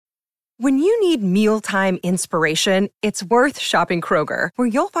When you need mealtime inspiration, it's worth shopping Kroger, where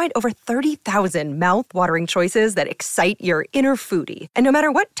you'll find over 30,000 mouth-watering choices that excite your inner foodie. And no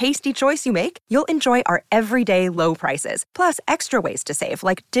matter what tasty choice you make, you'll enjoy our everyday low prices, plus extra ways to save,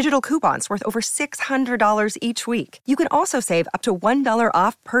 like digital coupons worth over $600 each week. You can also save up to $1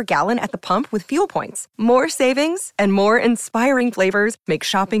 off per gallon at the pump with fuel points. More savings and more inspiring flavors make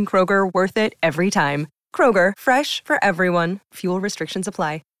shopping Kroger worth it every time. Kroger, fresh for everyone. Fuel restrictions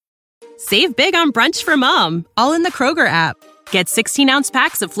apply. Save big on brunch for mom, all in the Kroger app. Get 16-ounce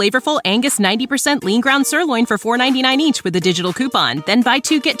packs of flavorful Angus 90% lean ground sirloin for $4.99 each with a digital coupon. Then buy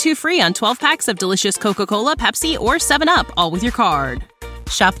 2, get 2 free on 12 packs of delicious Coca-Cola, Pepsi, or 7-Up, all with your card.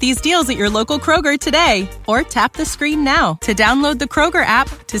 Shop these deals at your local Kroger today, or tap the screen now to download the Kroger app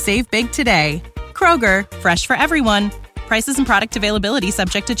to save big today. Kroger, fresh for everyone. Prices and product availability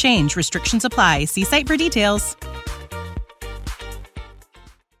subject to change. Restrictions apply. See site for details.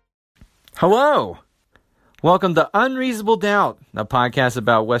 Hello. Welcome to Unreasonable Doubt, a podcast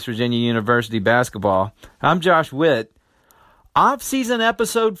about West Virginia University basketball. I'm Josh Witt. Offseason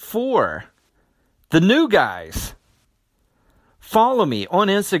episode 4. The new guys. Follow me on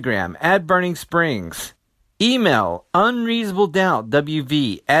Instagram at Burning Springs. Email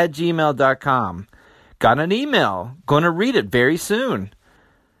unreasonabledoubtwv@gmail.com. Got an email. Going to read it very soon.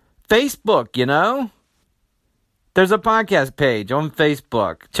 Facebook, you know. There's a podcast page on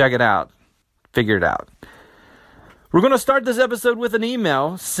Facebook. Check it out. Figure it out. We're going to start this episode with an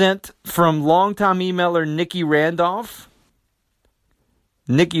email sent from longtime emailer Nikki Randolph.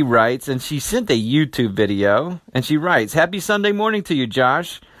 Nikki writes, and she sent a YouTube video, and she writes, "Happy Sunday morning to you,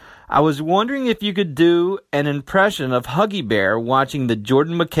 Josh. I was wondering if you could do an impression of Huggy Bear watching the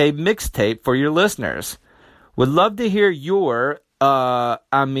Jordan McCabe mixtape for your listeners. Would love to hear your,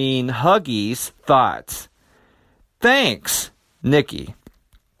 Huggy's thoughts. Thanks, Nikki."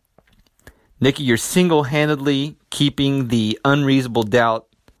 Nikki, you're single-handedly keeping the Unreasonable Doubt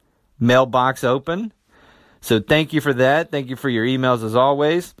mailbox open. So thank you for that. Thank you for your emails as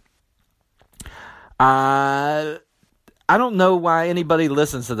always. I don't know why anybody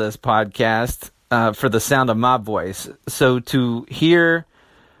listens to this podcast for the sound of my voice. So to hear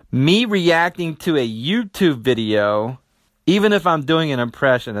me reacting to a YouTube video, even if I'm doing an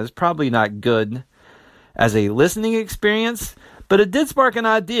impression, is probably not good as a listening experience. But it did spark an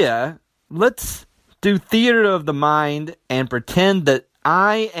idea. Let's do theater of the mind and pretend that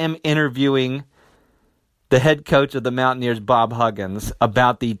I am interviewing the head coach of the Mountaineers, Bob Huggins,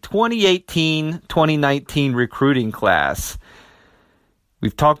 about the 2018-2019 recruiting class.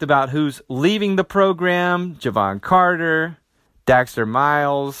 We've talked about who's leaving the program: Javon Carter, Daxter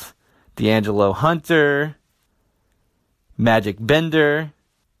Miles, D'Angelo Hunter, Magic Bender,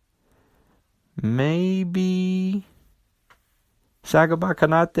 maybe Sagaba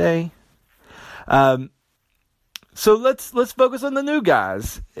Kanate. So let's focus on the new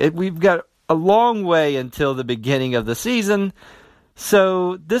guys. We've got a long way until the beginning of the season.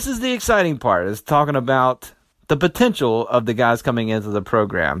 So this is the exciting part, is talking about the potential of the guys coming into the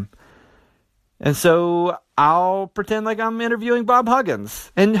program. And so I'll pretend like I'm interviewing Bob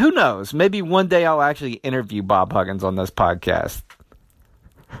Huggins. And who knows, maybe one day I'll actually interview Bob Huggins on this podcast.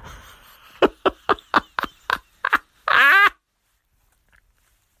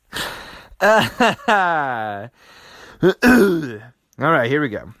 All right, here we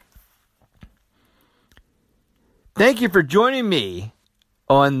go. Thank you for joining me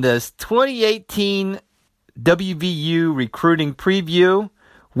on this 2018 WVU recruiting preview.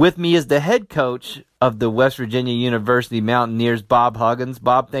 With me is the head coach of the West Virginia University Mountaineers, Bob Huggins.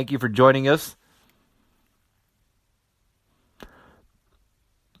 Bob, thank you for joining us.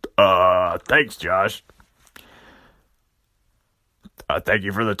 Thanks, Josh. Thank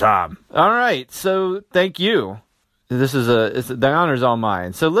you for the time. All right, so thank you. The honor's all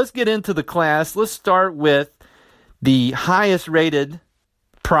mine. So let's get into the class. Let's start with the highest rated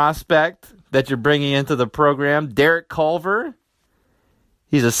prospect that you're bringing into the program, Derek Culver.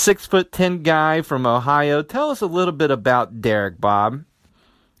 He's a 6'10" guy from Ohio. Tell us a little bit about Derek, Bob,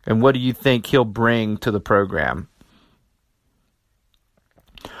 and what do you think he'll bring to the program?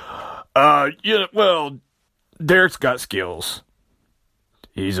 Well, Derek's got skills.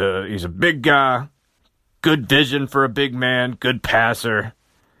 He's a big guy, good vision for a big man, good passer.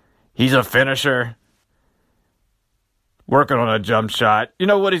 He's a finisher, working on a jump shot. You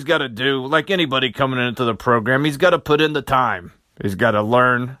know what he's got to do? Like anybody coming into the program, he's got to put in the time. He's got to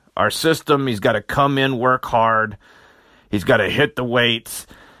learn our system. He's got to come in, work hard. He's got to hit the weights.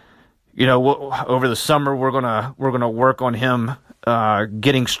 You know, over the summer we're gonna work on him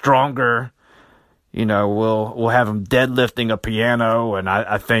getting stronger. You know, we'll have him deadlifting a piano, and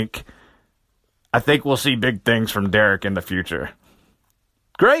I think I think we'll see big things from Derek in the future.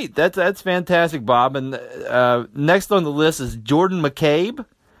 Great. That's fantastic, Bob. And next on the list is Jordan McCabe.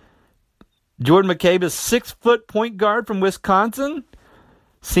 Jordan McCabe is 6-foot point guard from Wisconsin.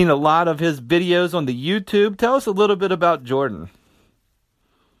 Seen a lot of his videos on the YouTube. Tell us a little bit about Jordan.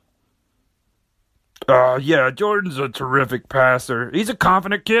 Yeah, Jordan's a terrific passer. He's a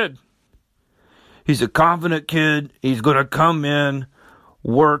confident kid. He's going to come in,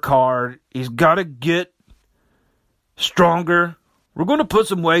 work hard. He's got to get stronger. We're going to put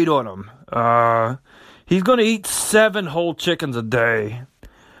some weight on him. He's going to eat 7 whole chickens a day.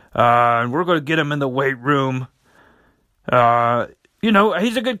 And we're going to get him in the weight room. He's a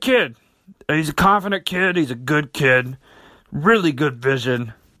good kid. He's a confident kid. He's a good kid. Really good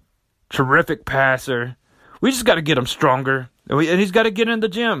vision. Terrific passer. We just got to get him stronger. And he's got to get in the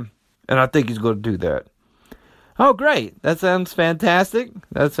gym. And I think he's going to do that. Oh, great. That sounds fantastic.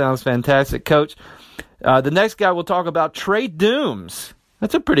 Coach. The next guy we'll talk about, Trey Dooms.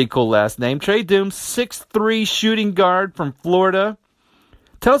 That's a pretty cool last name. Trey Dooms, 6'3" shooting guard from Florida.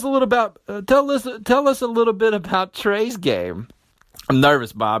 Tell us a little bit about Trey's game. I'm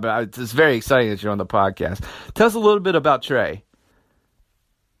nervous, Bob. It's very exciting that you're on the podcast. Tell us a little bit about Trey.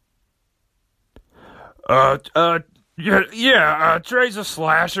 Trey's a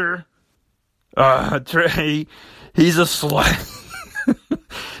slasher. He's a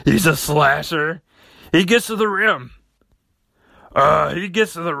slasher. He gets to the rim. Yeah,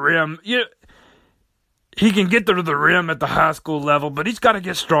 he can get to the rim at the high school level, but he's got to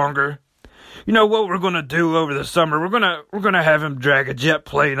get stronger. You know what we're going to do over the summer? We're gonna have him drag a jet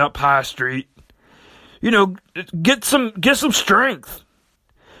plane up High Street. Get some strength.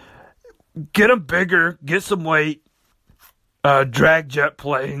 Get him bigger. Get some weight. Drag jet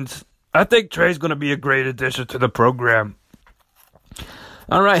planes. I think Trey's going to be a great addition to the program.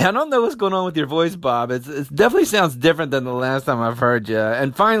 All right, I don't know what's going on with your voice, Bob. It definitely sounds different than the last time I've heard you.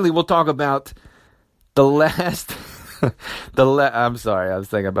 And finally, we'll talk about the last... I'm sorry, I was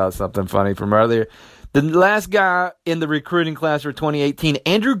thinking about something funny from earlier. The last guy in the recruiting class for 2018,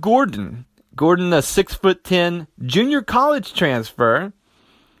 Andrew Gordon. Gordon, a 6'10" junior college transfer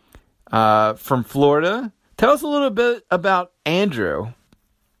from Florida. Tell us a little bit about Andrew.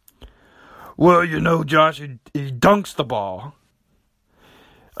 Well, Josh, he dunks the ball.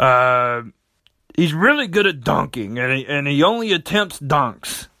 He's really good at dunking, and he only attempts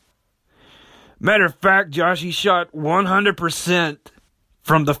dunks. Matter of fact, Josh, he shot 100%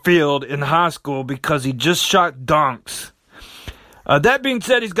 from the field in high school because he just shot dunks. That being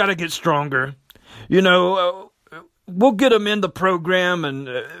said, he's got to get stronger. We'll get him in the program,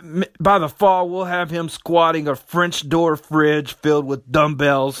 and by the fall, we'll have him squatting a French door fridge filled with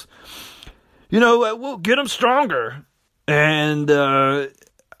dumbbells. We'll get him stronger. And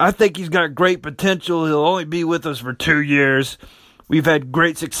I think he's got great potential. He'll only be with us for 2 years. We've had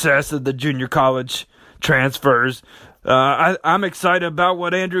great success at the junior college transfers. I'm excited about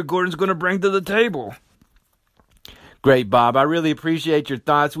what Andrew Gordon's going to bring to the table. Great, Bob. I really appreciate your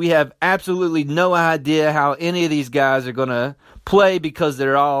thoughts. We have absolutely no idea how any of these guys are going to play because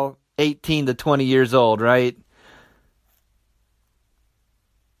they're all 18 to 20 years old, right?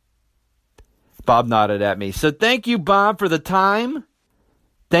 Bob nodded at me. So thank you, Bob, for the time.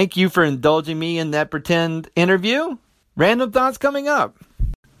 Thank you for indulging me in that pretend interview. Random thoughts coming up.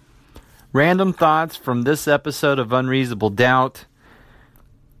 Random thoughts from this episode of Unreasonable Doubt.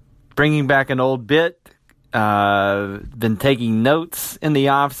 Bringing back an old bit. Been taking notes in the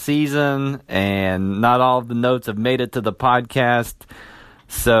off season, and not all of the notes have made it to the podcast.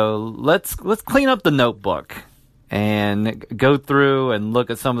 So let's clean up the notebook and go through and look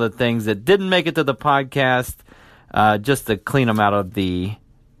at some of the things that didn't make it to the podcast, just to clean them out of the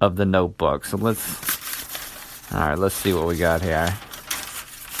notebook. So let's see what we got here.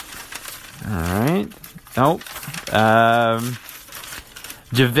 All right. Nope.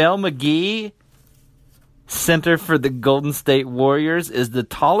 JaVale McGee, center for the Golden State Warriors, is the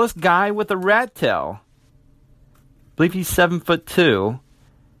tallest guy with a rat tail. I believe he's 7'2".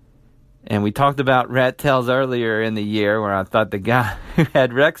 And we talked about rat tails earlier in the year, where I thought the guy who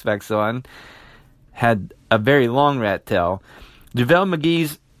had Rec Specs on had a very long rat tail. JaVale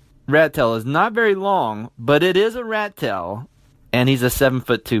McGee's rat tail is not very long, but it is a rat tail, and he's a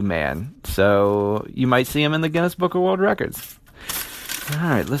 7'2" man. So you might see him in the Guinness Book of World Records. All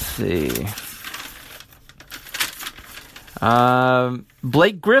right, let's see.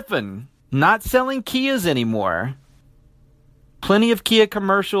 Blake Griffin, not selling Kias anymore. Plenty of Kia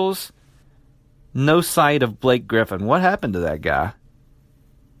commercials. No sight of Blake Griffin. What happened to that guy?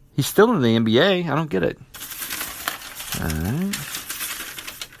 He's still in the NBA. I don't get it. All right.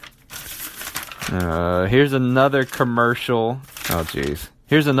 Here's another commercial. Oh, jeez.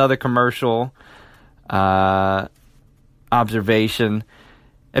 Here's another commercial observation.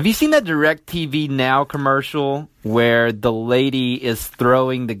 Have you seen that DirecTV Now commercial where the lady is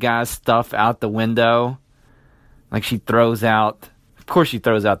throwing the guy's stuff out the window? Like she throws out, of course she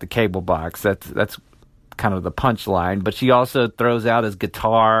throws out the cable box. That's kind of the punchline. But she also throws out his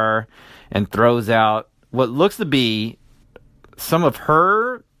guitar and throws out what looks to be some of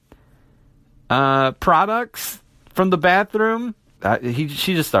her products from the bathroom. She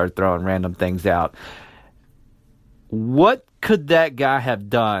just started throwing random things out. What could that guy have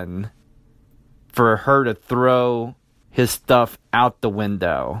done for her to throw his stuff out the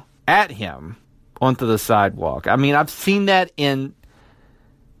window at him onto the sidewalk? I mean, I've seen that in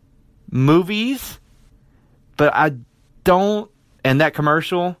movies, but I don't, and that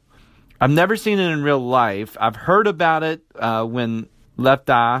commercial, I've never seen it in real life. I've heard about it when Left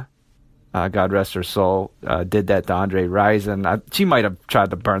Eye, God rest her soul, did that to Andre Rison. She might have tried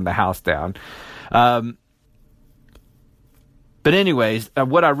to burn the house down. But anyways,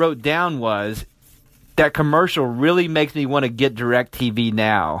 what I wrote down was that commercial really makes me want to get DirecTV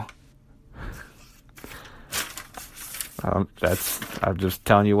Now. I'm just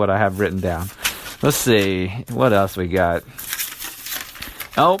telling you what I have written down. Let's see what else we got.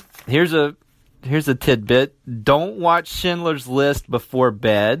 Oh, here's a tidbit. Don't watch Schindler's List before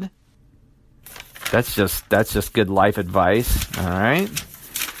bed. That's just good life advice. All right.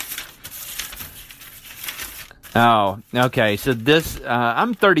 Oh, okay. So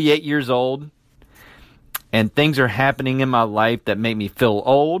I'm 38 years old, and things are happening in my life that make me feel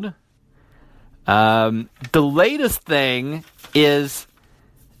old. The latest thing is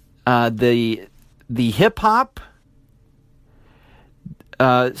the hip hop.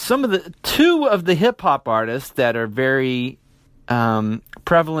 Two of the hip hop artists that are very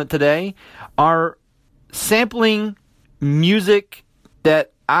prevalent today are sampling music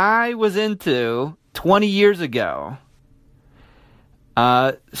that I was into 20 years ago.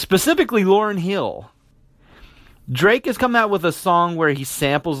 Specifically Lauryn Hill. Drake has come out with a song where he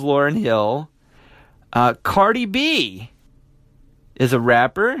samples Lauryn Hill. Cardi B is a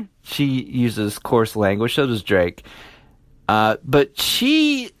rapper. She uses coarse language, so does Drake. But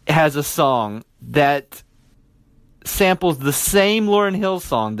she has a song that samples the same Lauryn Hill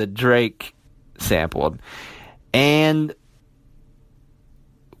song that Drake sampled. And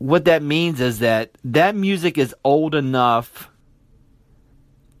what that means is that music is old enough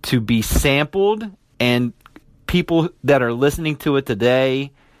to be sampled, and people that are listening to it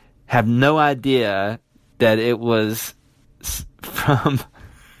today have no idea that it was from...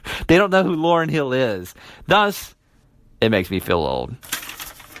 They don't know who Lauryn Hill is. Thus, it makes me feel old.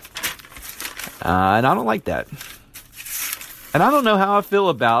 And I don't like that. And I don't know how I feel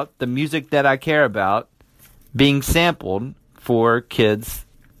about the music that I care about being sampled for kids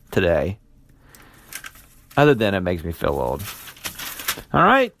today. Other than it makes me feel old. All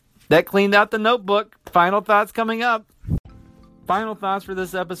right. That cleaned out the notebook. Final thoughts coming up. Final thoughts for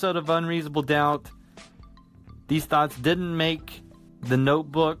this episode of Unreasonable Doubt. These thoughts didn't make the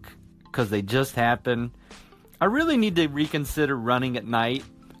notebook because they just happened. I really need to reconsider running at night.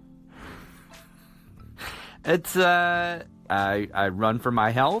 It's, I run for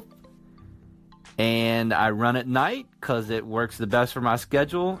my health. And I run at night because it works the best for my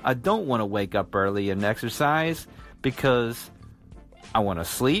schedule. I don't want to wake up early and exercise because I want to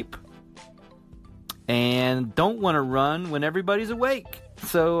sleep. And don't want to run when everybody's awake.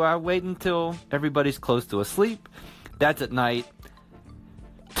 So I wait until everybody's close to asleep. That's at night.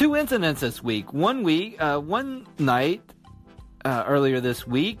 2 incidents this week. One night earlier this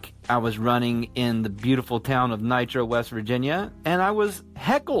week, I was running in the beautiful town of Nitro, West Virginia, and I was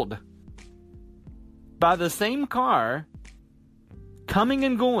heckled by the same car coming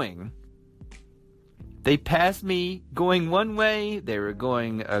and going. They passed me going one way. They were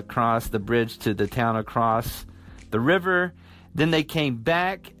going across the bridge to the town across the river. Then they came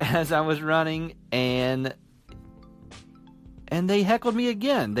back as I was running, and they heckled me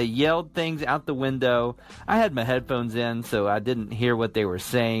again. They yelled things out the window. I had my headphones in, so I didn't hear what they were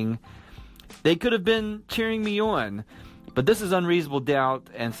saying. They could have been cheering me on. But this is Unreasonable Doubt,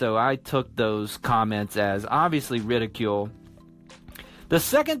 and so I took those comments as obviously ridicule. The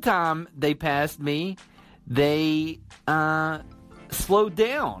second time they passed me, they slowed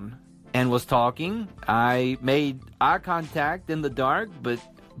down and was talking. I made eye contact in the dark, but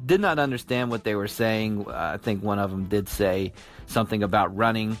did not understand what they were saying. I think one of them did say something about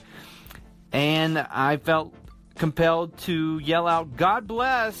running. And I felt compelled to yell out, "God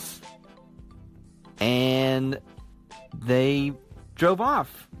bless!" And they drove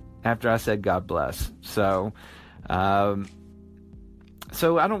off. after I said God bless. So I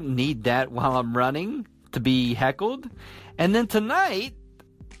don't need that while I'm running to be heckled. And then tonight,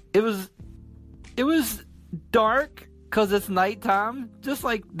 it was dark because it's nighttime, just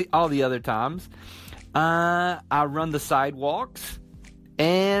like all the other times. I run the sidewalks,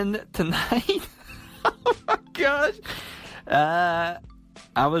 and tonight, oh my gosh,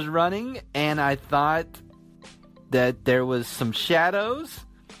 I was running, and I thought that there was some shadows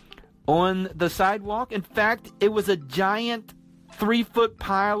on the sidewalk. In fact, it was a giant 3-foot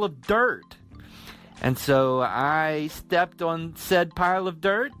pile of dirt. And so I stepped on said pile of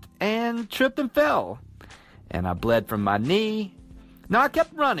dirt and tripped and fell. And I bled from my knee. No, I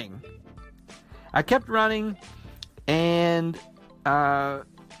kept running. And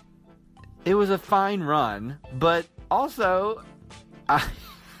it was a fine run. But also, I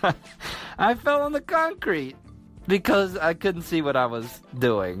fell on the concrete because I couldn't see what I was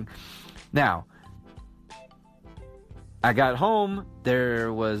doing. Now, I got home,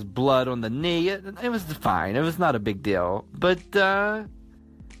 there was blood on the knee. It was fine. It was not a big deal. But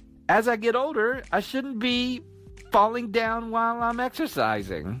as I get older, I shouldn't be falling down while I'm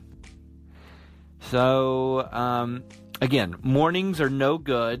exercising. So, again, mornings are no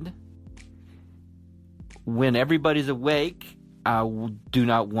good. When everybody's awake, I do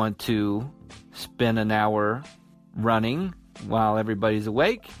not want to spend an hour running while everybody's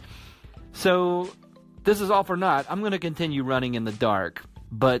awake. So, this is all for naught. I'm going to continue running in the dark.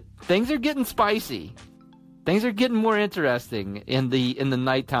 But things are getting spicy. Things are getting more interesting in the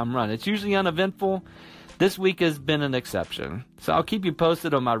nighttime run. It's usually uneventful. This week has been an exception. So I'll keep you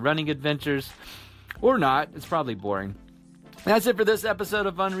posted on my running adventures. Or not. It's probably boring. That's it for this episode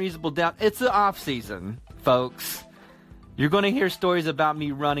of Unreasonable Doubt. It's the off season, folks. You're going to hear stories about me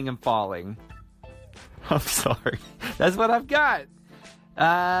running and falling. I'm sorry. That's what I've got.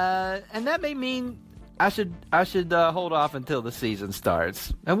 And that may mean I should hold off until the season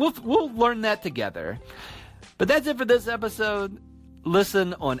starts. And we'll learn that together. But that's it for this episode.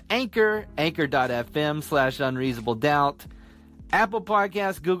 Listen on Anchor, anchor.fm/unreasonabledoubt, Apple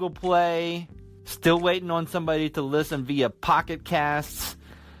Podcasts, Google Play. Still waiting on somebody to listen via Pocket Casts.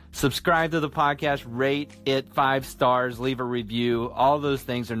 Subscribe to the podcast, rate it 5 stars, leave a review. All those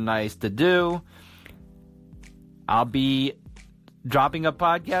things are nice to do. I'll be dropping a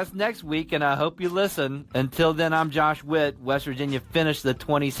podcast next week, and I hope you listen. Until then, I'm Josh Witt. West Virginia finished the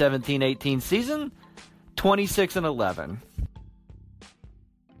 2017-18 season 26-11.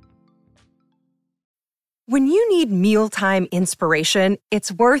 When you need mealtime inspiration, it's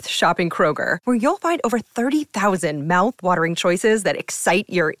worth shopping Kroger, where you'll find over 30,000 mouth-watering choices that excite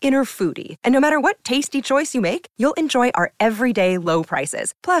your inner foodie. And no matter what tasty choice you make, you'll enjoy our everyday low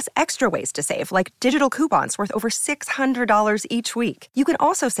prices, plus extra ways to save, like digital coupons worth over $600 each week. You can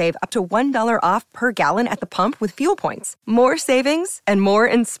also save up to $1 off per gallon at the pump with fuel points. More savings and more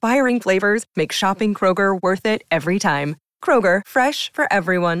inspiring flavors make shopping Kroger worth it every time. Kroger, fresh for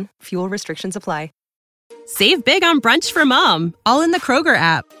everyone. Fuel restrictions apply. Save big on brunch for mom, all in the Kroger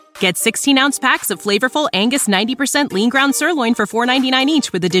app. Get 16-ounce packs of flavorful Angus 90% lean ground sirloin for $4.99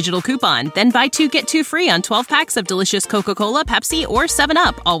 each with a digital coupon. Then buy 2, get 2 free on 12 packs of delicious Coca-Cola, Pepsi, or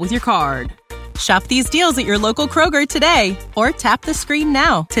 7-Up, all with your card. Shop these deals at your local Kroger today, or tap the screen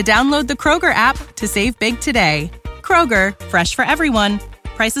now to download the Kroger app to save big today. Kroger, fresh for everyone.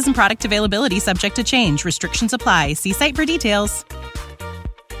 Prices and product availability subject to change. Restrictions apply. See site for details.